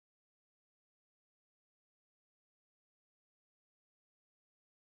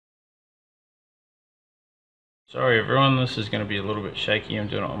Sorry everyone, this is going to be a little bit shaky. I'm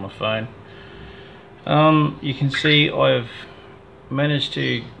doing it on my phone. You can see I've managed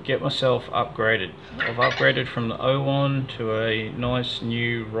to get myself upgraded. I've upgraded from the Owon to a nice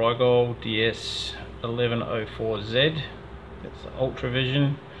new Rigol DS 1104Z. It's the Ultra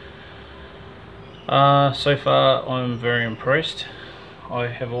Vision. So far I'm very impressed. I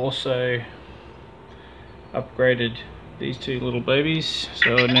have also upgraded these two little babies,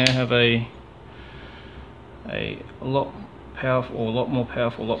 so I now have a lot powerful, or a lot more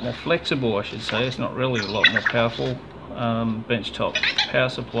powerful, a lot more flexible I should say. It's not really a lot more powerful benchtop power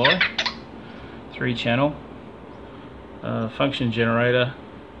supply, 3-channel function generator,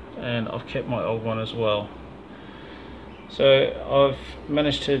 and I've kept my old one as well. So I've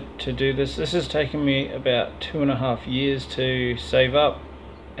managed to do this. This has taken me about 2.5 years to save up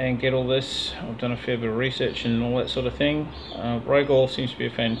and get all this. I've done a fair bit of research and all that sort of thing. Rigol seems to be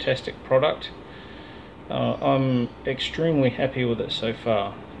a fantastic product. I'm extremely happy with it so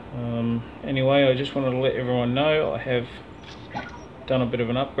far. Anyway, I just wanted to let everyone know I have done a bit of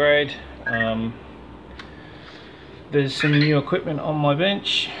an upgrade. There's some new equipment on my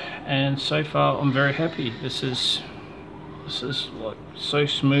bench, and so far I'm very happy. This is like so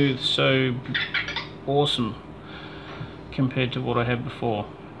smooth, so awesome compared to what I had before.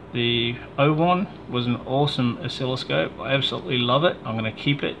 The Owon was an awesome oscilloscope. I absolutely love it. I'm going to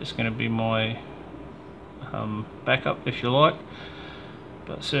keep it. It's going to be my backup, if you like.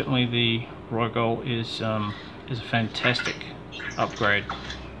 But certainly the Rigol is a fantastic upgrade.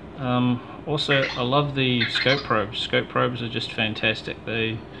 Also, I love the scope probes. Scope probes are just fantastic.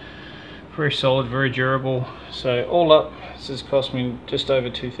 They're very solid, very durable. So all up, this has cost me just over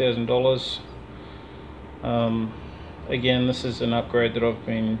 $2,000. Again, this is an upgrade that I've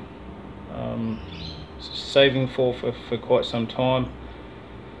been saving for quite some time.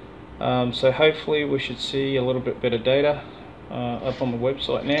 So hopefully we should see a little bit better data up on the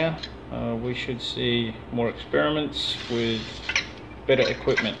website now. We should see more experiments with better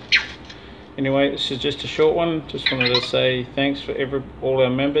equipment. Anyway, this is just a short one. Just wanted to say thanks for all our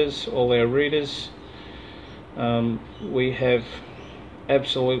members, all our readers. We have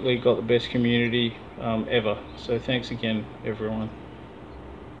absolutely got the best community ever. So thanks again, everyone.